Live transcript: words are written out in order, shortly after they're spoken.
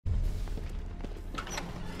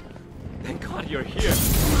God, you're here.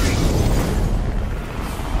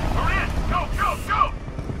 Hurry in! Go, go, go!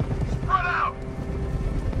 Spread out!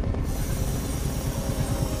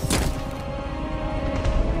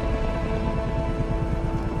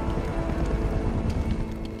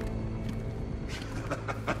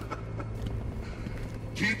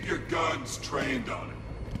 Keep your guns trained on him.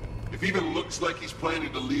 If he even looks like he's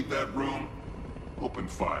planning to leave that room, open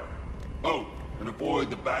fire. Oh, and avoid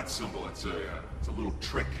the bat symbol. It's a little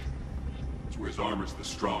trick. It's where his armor's the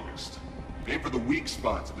strongest. Aim for the weak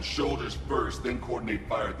spots at the shoulders first, then coordinate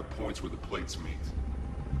fire at the points where the plates meet.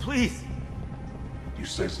 Please. You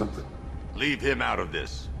say something? Leave him out of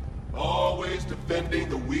this. Always defending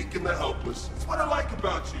the weak and the helpless. That's what I like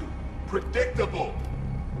about you. Predictable.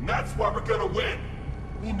 And that's why we're gonna win.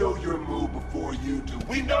 We know your move before you do.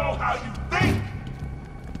 We know how you think!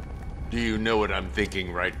 Do you know what I'm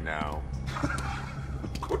thinking right now?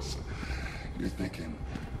 Of course. You're thinking,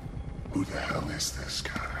 who the hell is this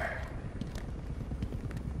guy?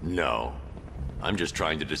 No. I'm just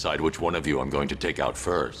trying to decide which one of you I'm going to take out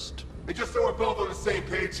first. And just so we're both on the same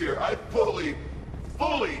page here, I fully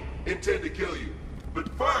intend to kill you. But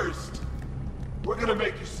first, we're gonna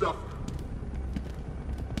make you suffer.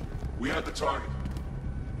 We have the target.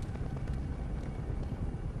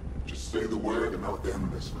 Just say the word and I'll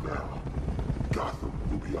end this now. Gotham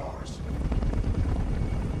will be ours.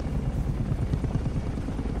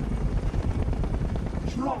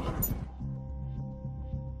 Sure.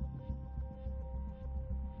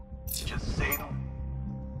 Just say them.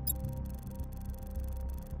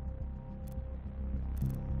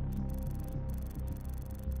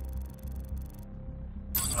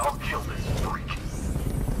 I'll kill this freak.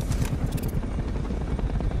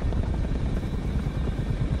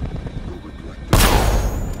 You'll regret this.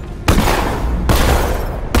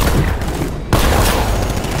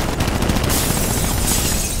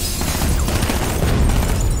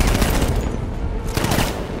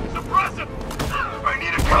 Suppress him! I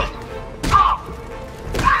need a gun!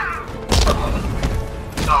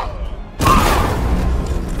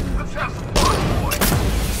 Let's have some fun, boy!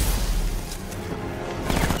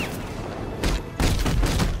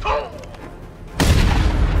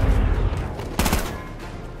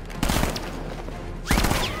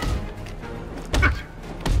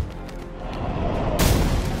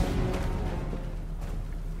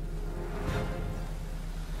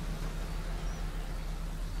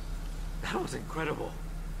 That was incredible.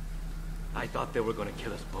 I thought they were gonna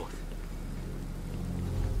kill us both.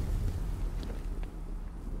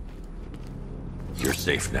 You're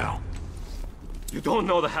safe now. You don't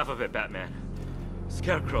know the half of it, Batman.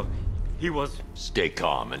 Scarecrow, he was... Stay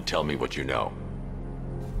calm and tell me what you know.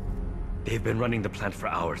 They've been running the plant for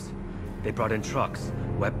hours. They brought in trucks,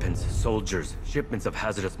 weapons, soldiers, shipments of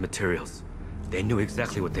hazardous materials. They knew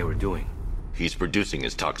exactly what they were doing. He's producing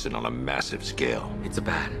his toxin on a massive scale. It's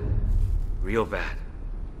bad. Real bad.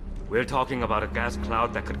 We're talking about a gas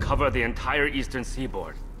cloud that could cover the entire eastern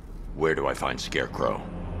seaboard. Where do I find Scarecrow?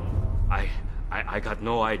 I got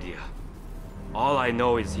no idea. All I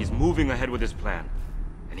know is he's moving ahead with his plan.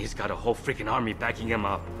 And he's got a whole freaking army backing him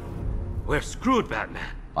up. We're screwed, Batman.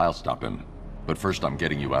 I'll stop him. But first I'm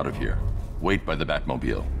getting you out of here. Wait by the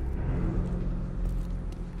Batmobile.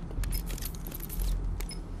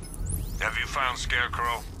 Have you found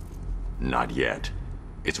Scarecrow? Not yet.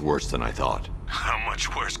 It's worse than I thought. How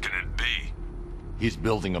much worse can it be? He's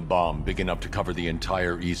building a bomb big enough to cover the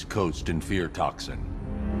entire East Coast in fear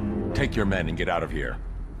toxin. Take your men and get out of here.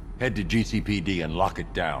 Head to GCPD and lock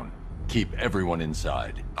it down. Keep everyone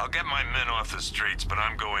inside. I'll get my men off the streets, but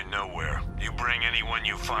I'm going nowhere. You bring anyone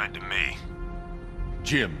you find to me.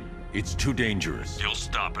 Jim, it's too dangerous. You'll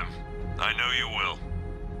stop him. I know you will.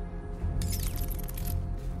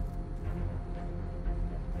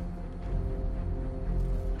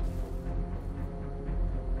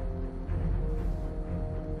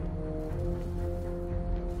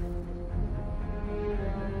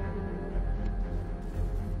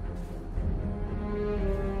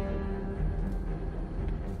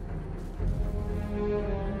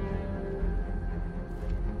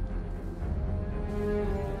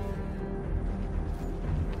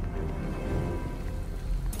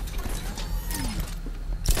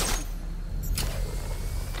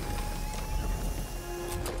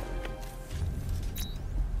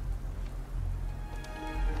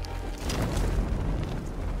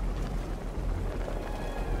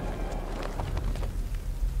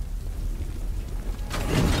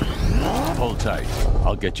 Hold tight.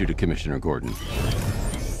 I'll get you to Commissioner Gordon.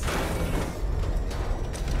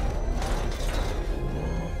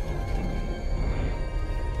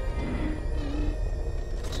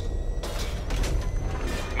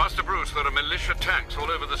 Must approve. knows there are militia tanks all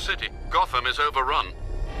over the city. Gotham is overrun.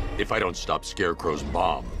 If I don't stop Scarecrow's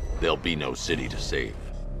bomb, there'll be no city to save.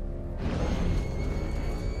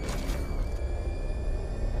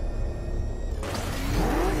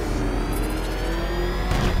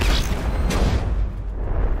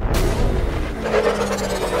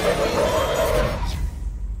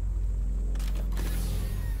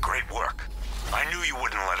 Great work. I knew you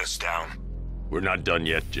wouldn't let us down. We're not done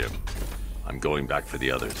yet, Jim. I'm going back for the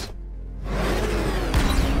others.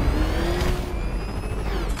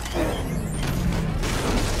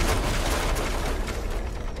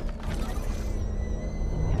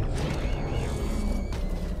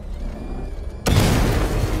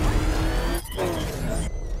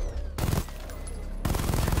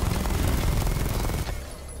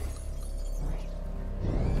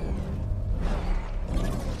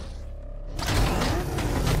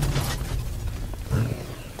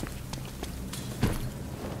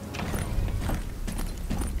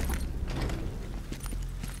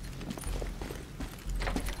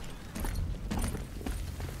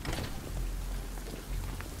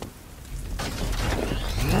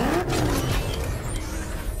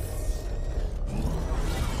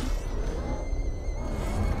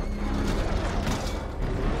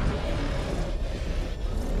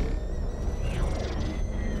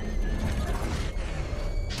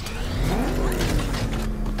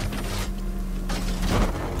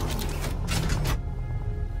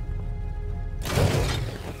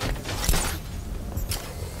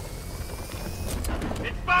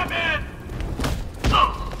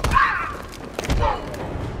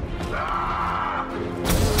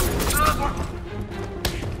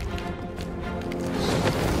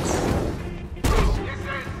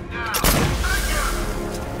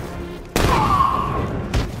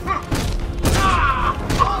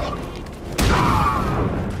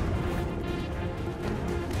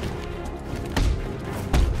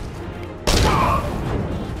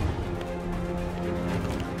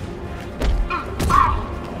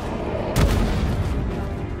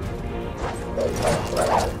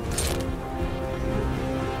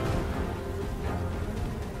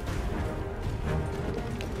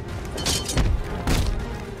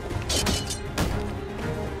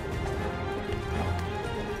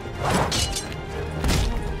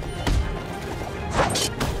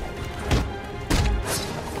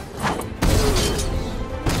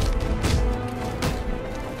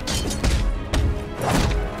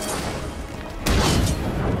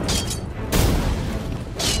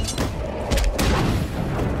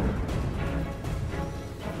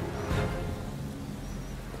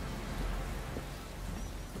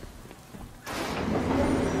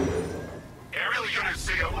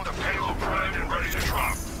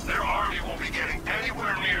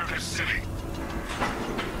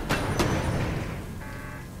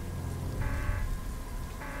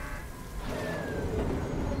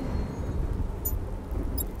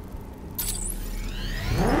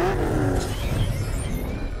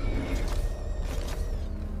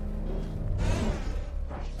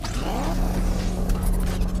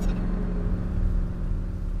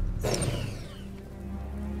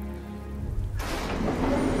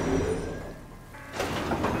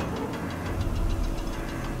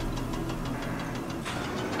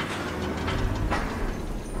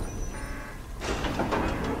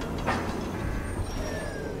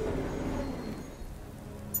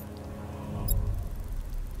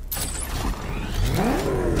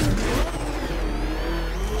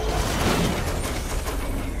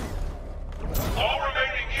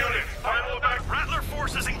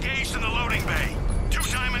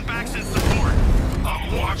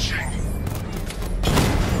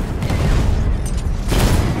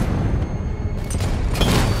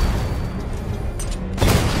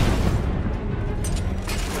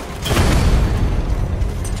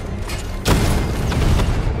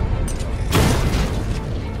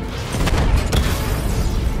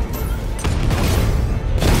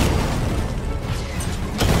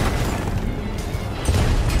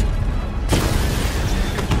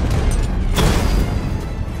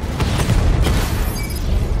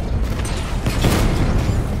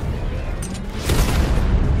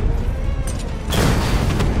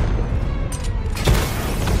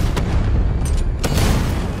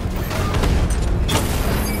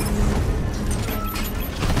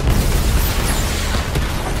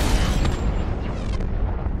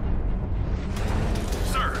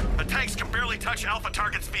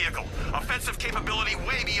 Offensive capability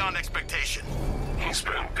way beyond expectation. He's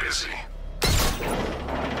been busy.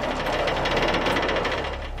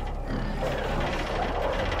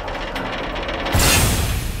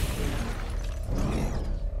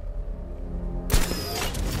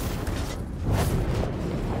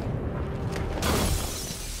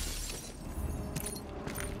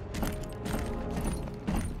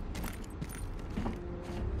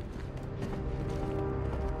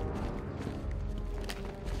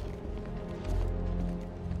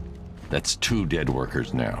 That's 2 dead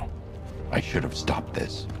workers now. I should have stopped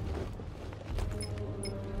this.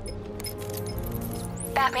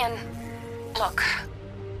 Batman, look.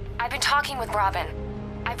 I've been talking with Robin.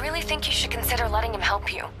 I really think you should consider letting him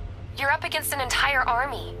help you. You're up against an entire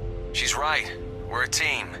army. She's right. We're a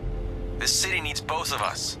team. This city needs both of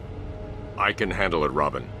us. I can handle it,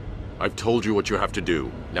 Robin. I've told you what you have to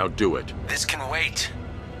do. Now do it. This can wait.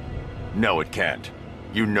 No, it can't.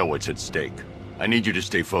 You know what's at stake. I need you to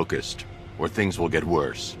stay focused, or things will get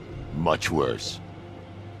worse. Much worse.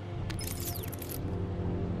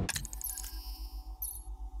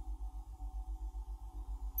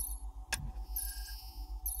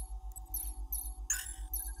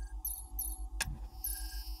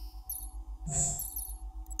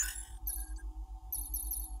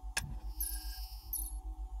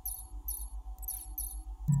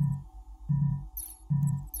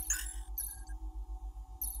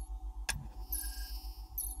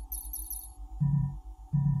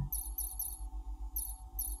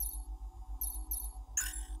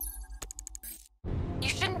 You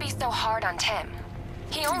shouldn't be so hard on Tim.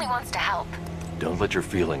 He only wants to help. Don't let your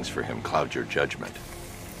feelings for him cloud your judgment.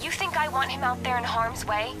 You think I want him out there in harm's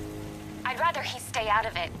way? I'd rather he stay out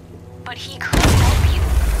of it. But he could help you.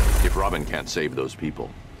 If Robin can't save those people,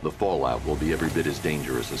 the fallout will be every bit as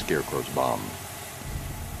dangerous as Scarecrow's bomb.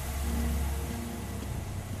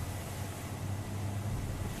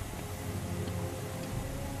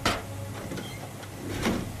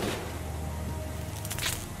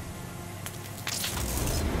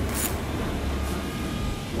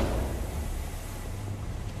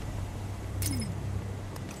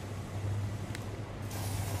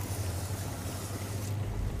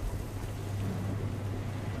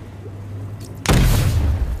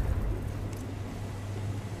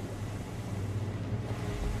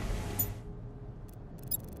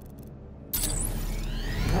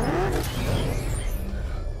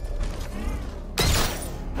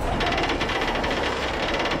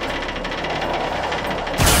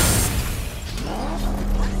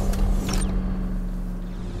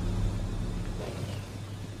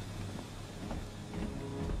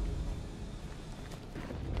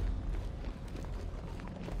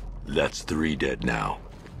 That's 3 dead now.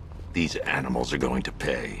 These animals are going to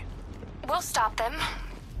pay. We'll stop them.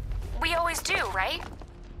 We always do, right?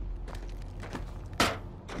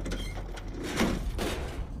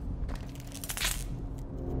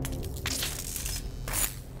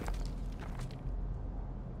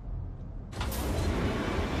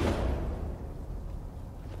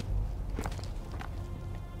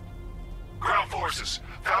 Ground forces,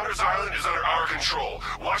 Founders Island is under our control.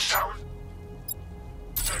 Watchtowers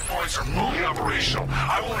checkpoints are fully operational.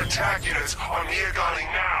 I want attack units on Niagani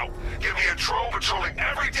now. Give me a drone patrolling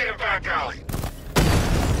every damn back alley.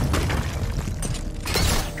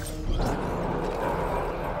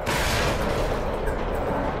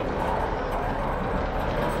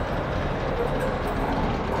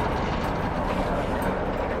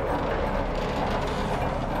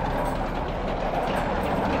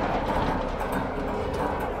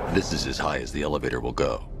 This is as high as the elevator will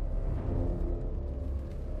go.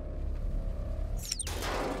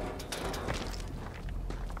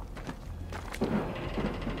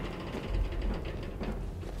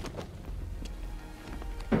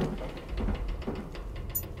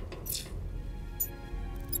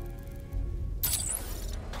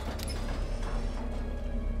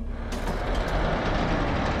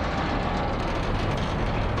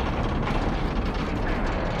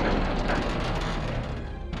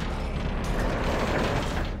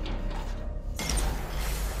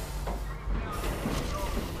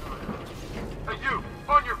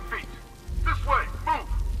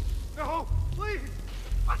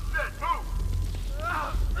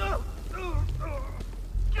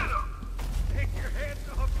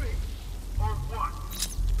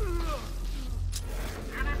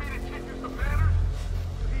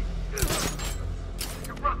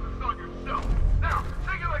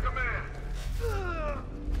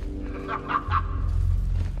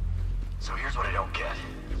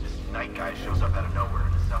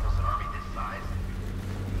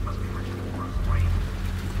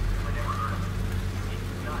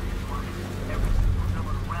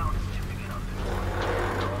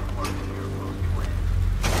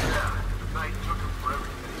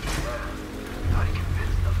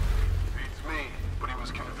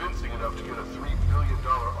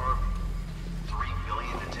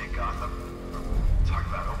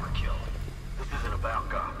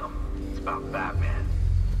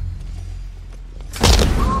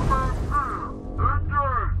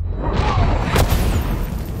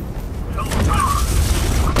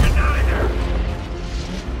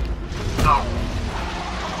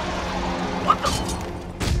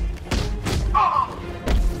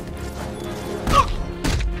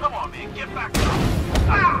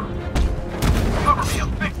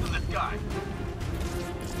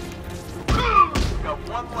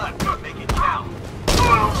 One left. Make it count.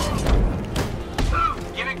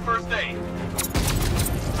 Giving first aid.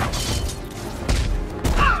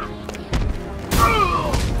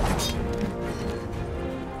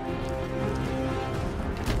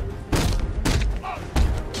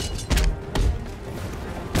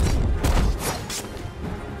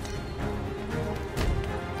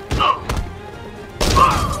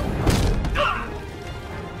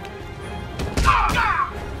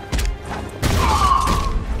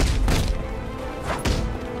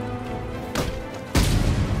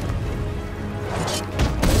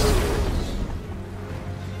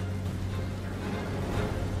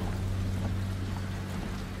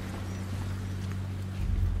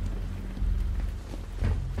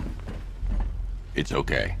 It's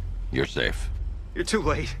okay. You're safe. You're too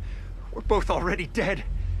late. We're both already dead.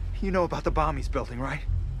 You know about the bomb he's building, right?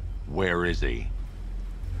 Where is he?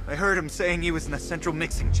 I heard him saying he was in the central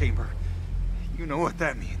mixing chamber. You know what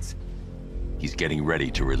that means. He's getting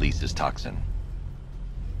ready to release his toxin.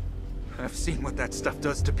 I've seen what that stuff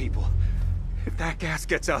does to people. If that gas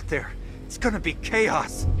gets out there, it's gonna be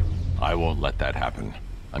chaos. I won't let that happen.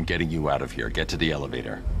 I'm getting you out of here. Get to the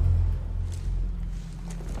elevator.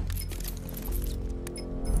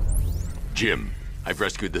 Jim, I've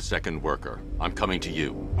rescued the second worker. I'm coming to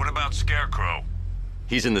you. What about Scarecrow?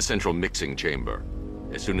 He's in the central mixing chamber.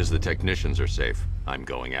 As soon as the technicians are safe, I'm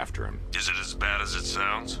going after him. Is it as bad as it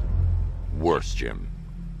sounds? Worse, Jim.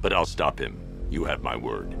 But I'll stop him. You have my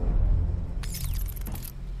word.